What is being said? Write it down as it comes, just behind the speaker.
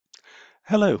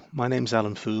Hello, my name's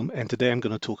Alan Foom, and today I'm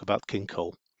going to talk about king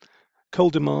coal. Coal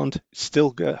demand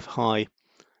still high,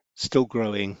 still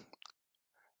growing,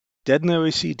 dead in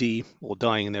OECD or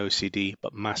dying in OECD,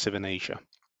 but massive in Asia.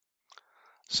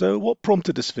 So what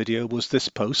prompted this video was this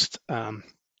post.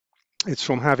 It's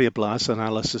from Javier Blas,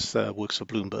 analysis works for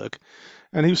Bloomberg,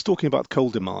 and he was talking about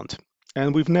coal demand.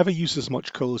 And we've never used as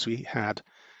much coal as we had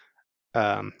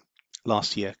um,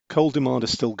 last year. Coal demand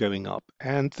is still going up.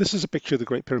 And this is a picture of the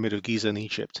Great Pyramid of Giza in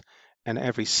Egypt. And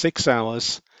every 6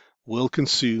 hours, world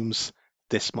consumes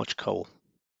this much coal.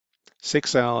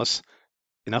 6 hours,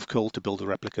 enough coal to build a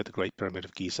replica of the Great Pyramid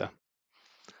of Giza.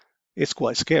 It's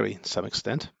quite scary to some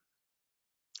extent.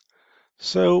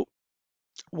 So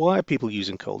why are people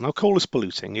using coal? Now, coal is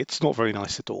polluting. It's not very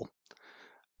nice at all.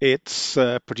 It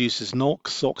produces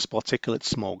NOx, SOx, particulate,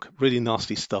 smog, really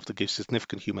nasty stuff that gives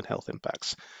significant human health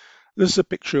impacts. This is a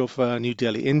picture of New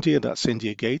Delhi, India. That's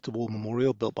India Gate, the war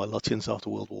memorial built by Lutyens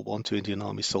after World War I to Indian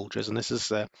Army soldiers. And this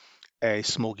is a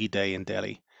smoggy day in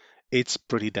Delhi. It's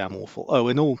pretty damn awful. Oh,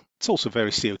 and it's also very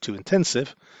CO2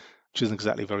 intensive, which isn't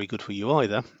exactly very good for you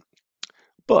either.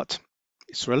 But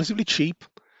it's relatively cheap.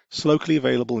 It's locally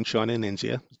available in China and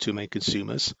India, the two main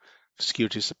consumers for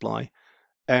security of supply.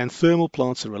 And thermal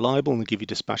plants are reliable and give you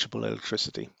dispatchable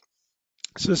electricity.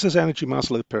 So this is Energy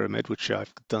Maslow pyramid, which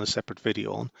I've done a separate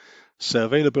video on. So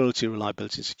availability,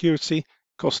 reliability, security,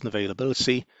 cost and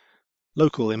availability,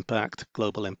 local impact,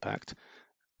 global impact.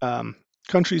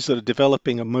 Countries that are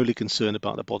developing are mostly concerned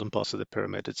about the bottom parts of the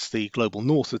pyramid. It's the global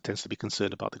north that tends to be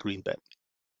concerned about the green bit.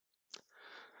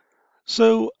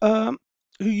 So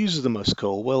who uses the most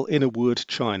coal? Well, in a word,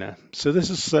 China. So this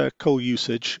is coal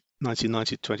usage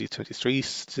 1990 to 2023,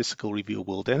 Statistical Review of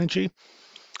World Energy.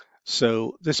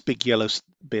 So this big yellow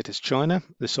bit is China,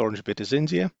 this orange bit is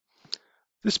India.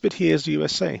 This bit here is the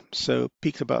USA, so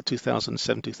peaked about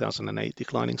 2007, 2008,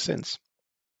 declining since.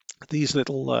 These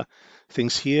little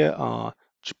things here are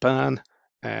Japan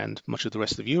and much of the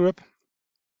rest of Europe,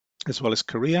 as well as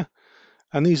Korea.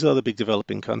 And these are the big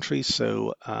developing countries.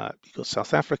 So you've got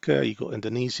South Africa, you've got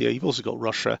Indonesia, you've also got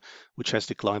Russia, which has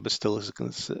declined, but still is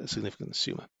a significant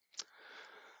consumer.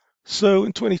 So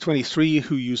in 2023,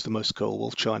 who used the most coal? Well,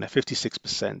 China,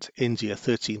 56%, India,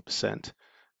 13%,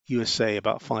 USA,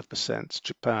 about 5%,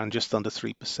 Japan, just under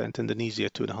 3%, Indonesia,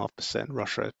 2.5%,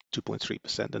 Russia,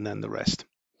 2.3%, and then the rest.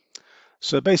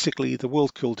 So basically, the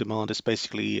world coal demand is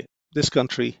basically this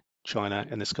country, China,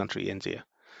 and this country, India.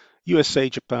 USA,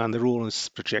 Japan, they're all on this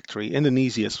trajectory.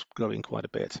 Indonesia is growing quite a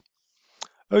bit.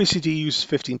 OECD uses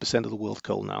 15% of the world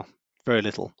coal now, very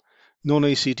little.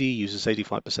 Non-OECD uses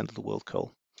 85% of the world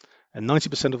coal. And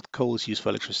 90% of the coal is used for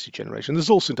electricity generation. There's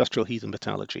also industrial heat and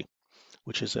metallurgy,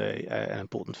 which is an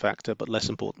important factor, but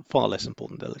far less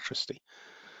important than electricity.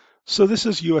 So this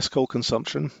is US coal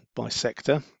consumption by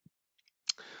sector.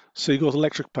 So you've got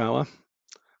electric power,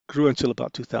 grew until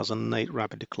about 2008,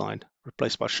 rapid decline,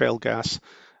 replaced by shale gas,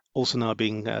 also now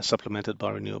being supplemented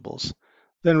by renewables.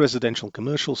 Then residential and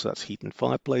commercial, so that's heat and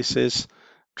fireplaces.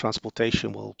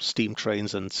 Transportation, well, steam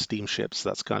trains and steamships,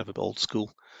 that's kind of a bit old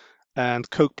school. And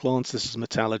coke plants, this is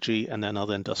metallurgy, and then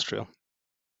other industrial.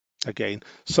 Again,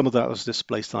 some of that was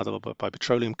displaced either by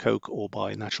petroleum coke or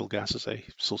by natural gas as a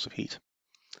source of heat.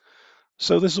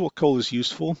 So this is what coal is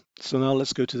used for. So now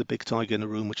let's go to the big tiger in the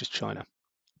room, which is China.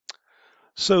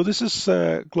 So this is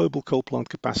global coal plant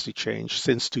capacity change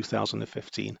since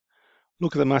 2015.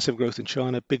 Look at the massive growth in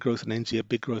China, big growth in India,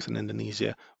 big growth in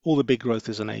Indonesia. All the big growth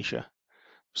is in Asia,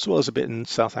 as well as a bit in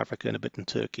South Africa and a bit in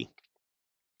Turkey.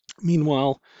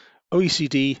 Meanwhile,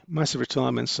 OECD, massive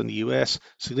retirements in the US,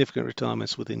 significant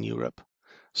retirements within Europe.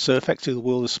 So effectively, the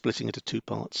world is splitting into two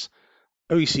parts.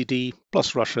 OECD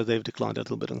plus Russia, they've declined a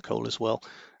little bit on coal as well,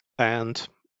 and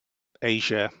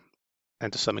Asia,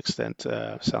 and to some extent,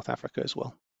 South Africa as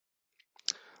well.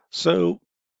 So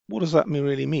what does that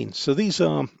really mean? So this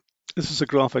is a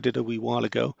graph I did a wee while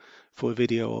ago for a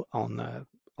video on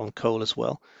coal as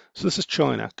well. So this is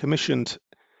China, commissioned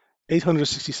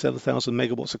 867,000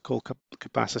 megawatts of coal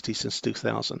capacity since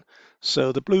 2000.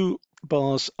 So the blue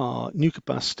bars are new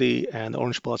capacity and the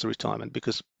orange bars are retirement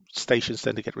because stations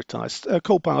tend to get retired.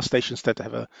 Coal power stations tend to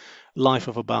have a life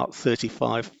of about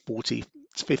 35, 40,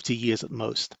 50 years at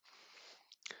most.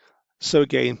 So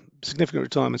again, significant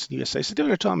retirements in the USA. So there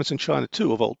are retirements in China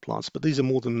too of old plants, but these are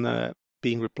more than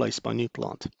being replaced by new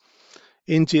plant.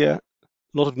 India,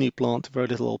 a lot of new plant, very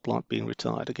little old plant being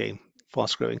retired. Again,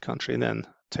 fast growing country, and then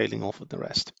tailing off with the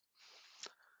rest.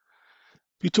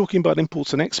 If you're talking about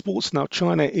imports and exports, now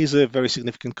China is a very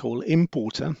significant coal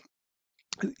importer.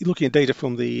 Looking at data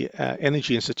from the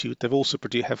Energy Institute, they've also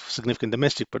have significant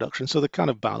domestic production, so they're kind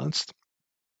of balanced.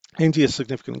 India,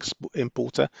 significant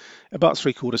importer, about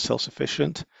 3/4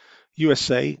 self-sufficient.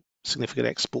 USA, significant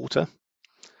exporter.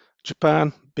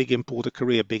 Japan, big importer.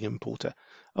 Korea, big importer.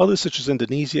 Others such as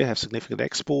Indonesia have significant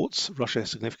exports. Russia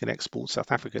has significant exports.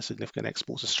 South Africa has significant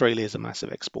exports. Australia is a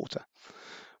massive exporter.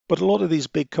 But a lot of these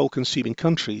big coal consuming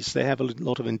countries, they have a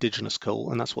lot of indigenous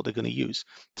coal, and that's what they're going to use.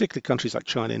 Particularly countries like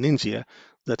China and India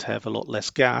that have a lot less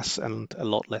gas and a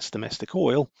lot less domestic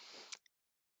oil.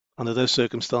 Under those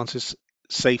circumstances,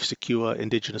 safe, secure,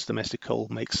 indigenous domestic coal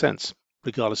makes sense,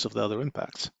 regardless of the other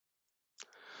impacts.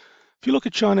 If you look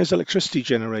at China's electricity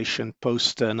generation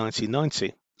post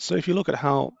 1990, so if you look at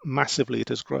how massively it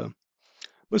has grown,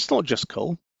 but it's not just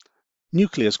coal.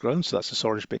 Nuclear has grown, so that's this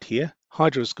orange bit here.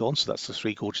 Hydro has gone, so that's the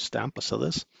Three Gorges Dam plus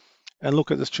others. And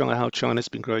look at this China, how China's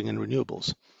been growing in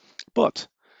renewables. But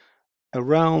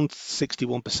around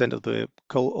 61% of the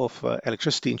coal of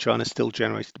electricity in China is still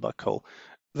generated by coal.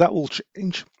 That will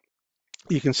change.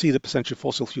 You can see the percentage of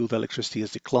fossil fueled electricity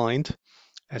has declined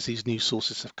as these new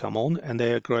sources have come on, and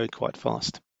they are growing quite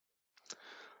fast.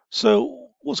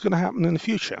 So what's going to happen in the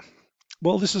future?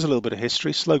 Well, this is a little bit of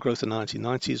history. Slow growth in the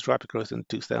 1990s, rapid growth in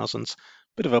the 2000s,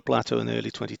 bit of a plateau in the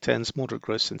early 2010s, moderate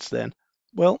growth since then.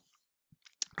 Well,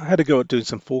 I had to go at doing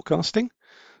some forecasting.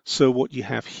 So what you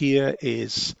have here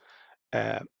is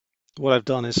what I've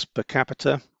done is per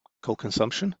capita coal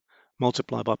consumption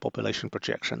multiplied by population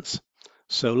projections.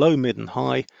 So low, mid, and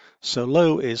high. So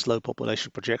low is low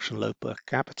population projection, low per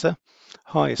capita.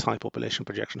 High is high population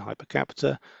projection, high per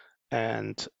capita.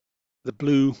 And the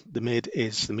blue, the mid,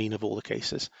 is the mean of all the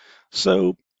cases.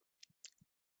 So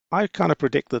I kind of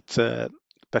predict that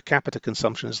per capita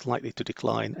consumption is likely to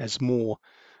decline as more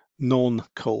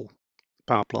non-coal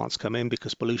power plants come in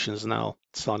because pollution is now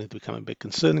starting to become a big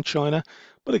concern in China.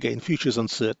 But again, future is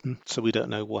uncertain, so we don't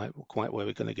know quite where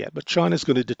we're going to get. But China's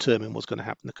going to determine what's going to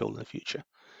happen to coal in the future.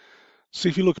 So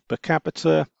if you look at per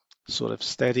capita, sort of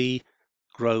steady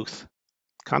growth,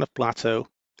 kind of plateau,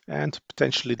 and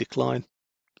potentially decline,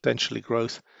 potentially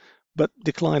growth. But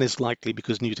decline is likely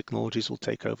because new technologies will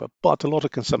take over. But a lot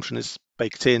of consumption is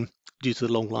baked in due to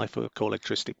the long life of coal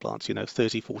electricity plants,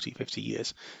 30, 40, 50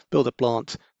 years. Build a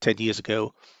plant 10 years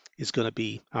ago is going to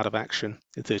be out of action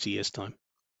in 30 years' time.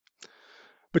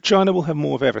 But China will have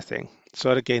more of everything. So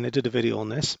again, I did a video on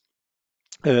this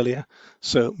earlier.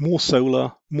 So more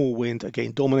solar, more wind,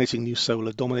 again, dominating new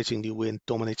solar, dominating new wind,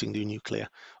 dominating new nuclear,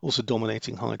 also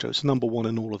dominating hydro. It's number one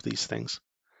in all of these things.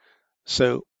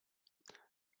 So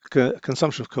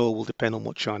consumption of coal will depend on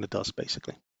what China does,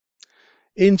 basically.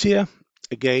 India,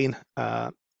 again,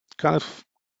 kind of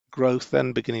growth,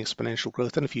 then beginning exponential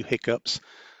growth, and a few hiccups,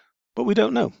 but we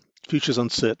don't know. Future's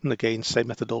uncertain. Again, same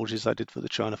methodologies I did for the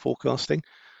China forecasting.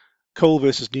 Coal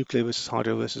versus nuclear versus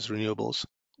hydro versus renewables.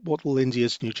 What will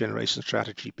India's new generation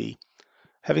strategy be?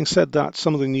 Having said that,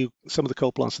 some of the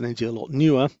coal plants in India are a lot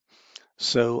newer,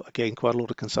 so again, quite a lot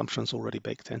of consumption is already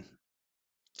baked in.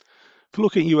 If you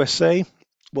look at USA,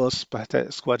 well,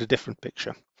 it's quite a different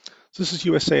picture. So this is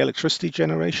USA electricity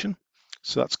generation.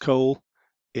 So that's coal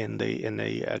in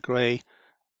the grey,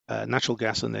 natural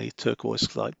gas in the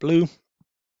turquoise light blue.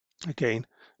 Again,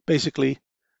 basically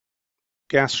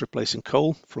gas replacing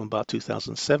coal from about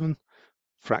 2007,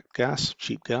 fracked gas,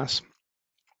 cheap gas,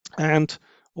 and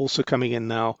also coming in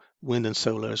now wind and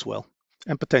solar as well,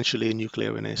 and potentially a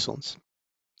nuclear renaissance.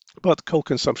 But coal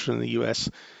consumption in the US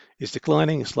is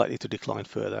declining, it's likely to decline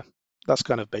further. That's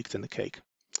kind of baked in the cake.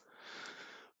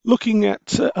 Looking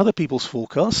at other people's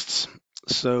forecasts,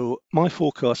 so my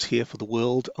forecasts here for the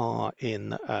world are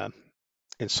in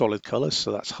solid colors,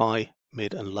 so that's high,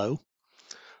 mid, and low.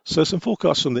 So some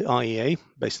forecasts from the IEA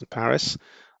based in Paris.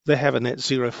 They have a net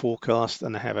zero forecast,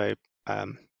 and they have a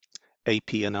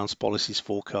AP announced policies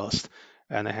forecast,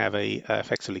 and they have a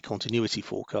effectively continuity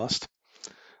forecast.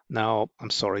 Now, I'm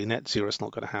sorry, net zero is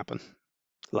not going to happen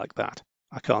like that.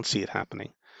 I can't see it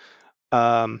happening.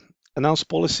 Announced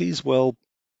policies, well,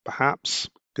 perhaps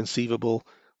conceivable,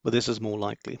 but this is more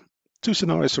likely. Two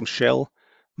scenarios from Shell,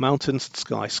 mountains and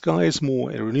sky. Sky is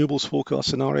more a renewables forecast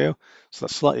scenario, so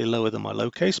that's slightly lower than my low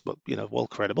case, but well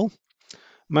credible.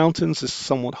 Mountains is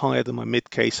somewhat higher than my mid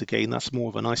case. Again, that's more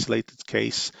of an isolated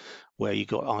case where you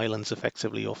got islands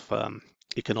effectively of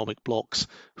economic blocks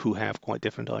who have quite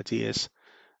different ideas.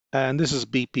 And this is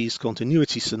BP's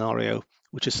continuity scenario,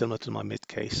 which is similar to my mid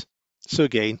case. So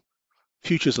again,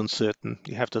 future's uncertain.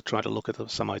 You have to try to look at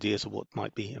some ideas of what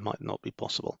might be and might not be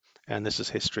possible. And this is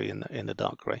history in the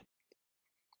dark grey.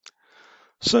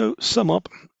 So sum up,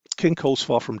 King Coal's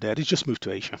far from dead. He's just moved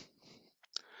to Asia.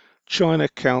 China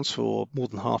accounts for more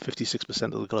than half,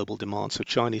 56% of the global demand. So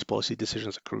Chinese policy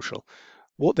decisions are crucial.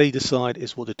 What they decide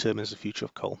is what determines the future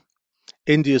of coal.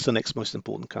 India is the next most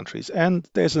important countries, and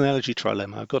there's an energy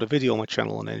trilemma. I've got a video on my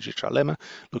channel on energy trilemma,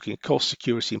 looking at cost,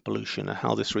 security, and pollution, and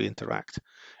how this really interact.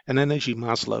 And energy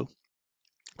Maslow,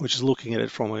 which is looking at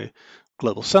it from a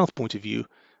global south point of view,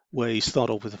 where you start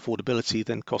off with affordability,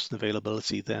 then cost and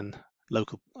availability, then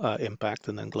local impact,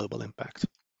 and then global impact.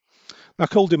 Now,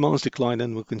 coal demand's declined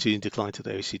and will continue to decline to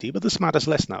the OECD, but this matters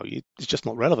less now. It's just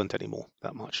not relevant anymore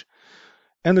that much.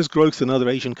 And there's growth in other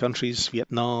Asian countries,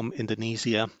 Vietnam,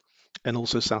 Indonesia, and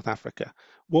also South Africa.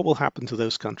 What will happen to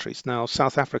those countries? Now,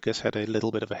 South Africa's had a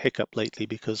little bit of a hiccup lately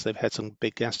because they've had some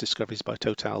big gas discoveries by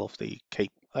Total off the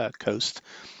Cape Coast,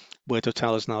 where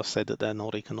Total has now said that they're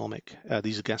not economic.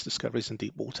 These are gas discoveries in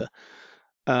deep water.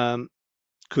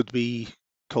 Could be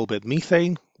coal bed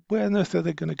methane. Where on earth are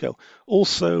they going to go?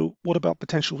 Also, what about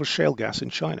potential for shale gas in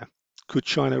China? Could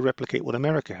China replicate what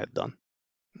America had done?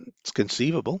 It's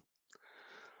conceivable.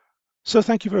 So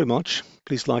thank you very much.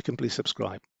 Please like and please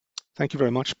subscribe. Thank you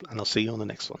very much, and I'll see you on the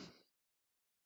next one.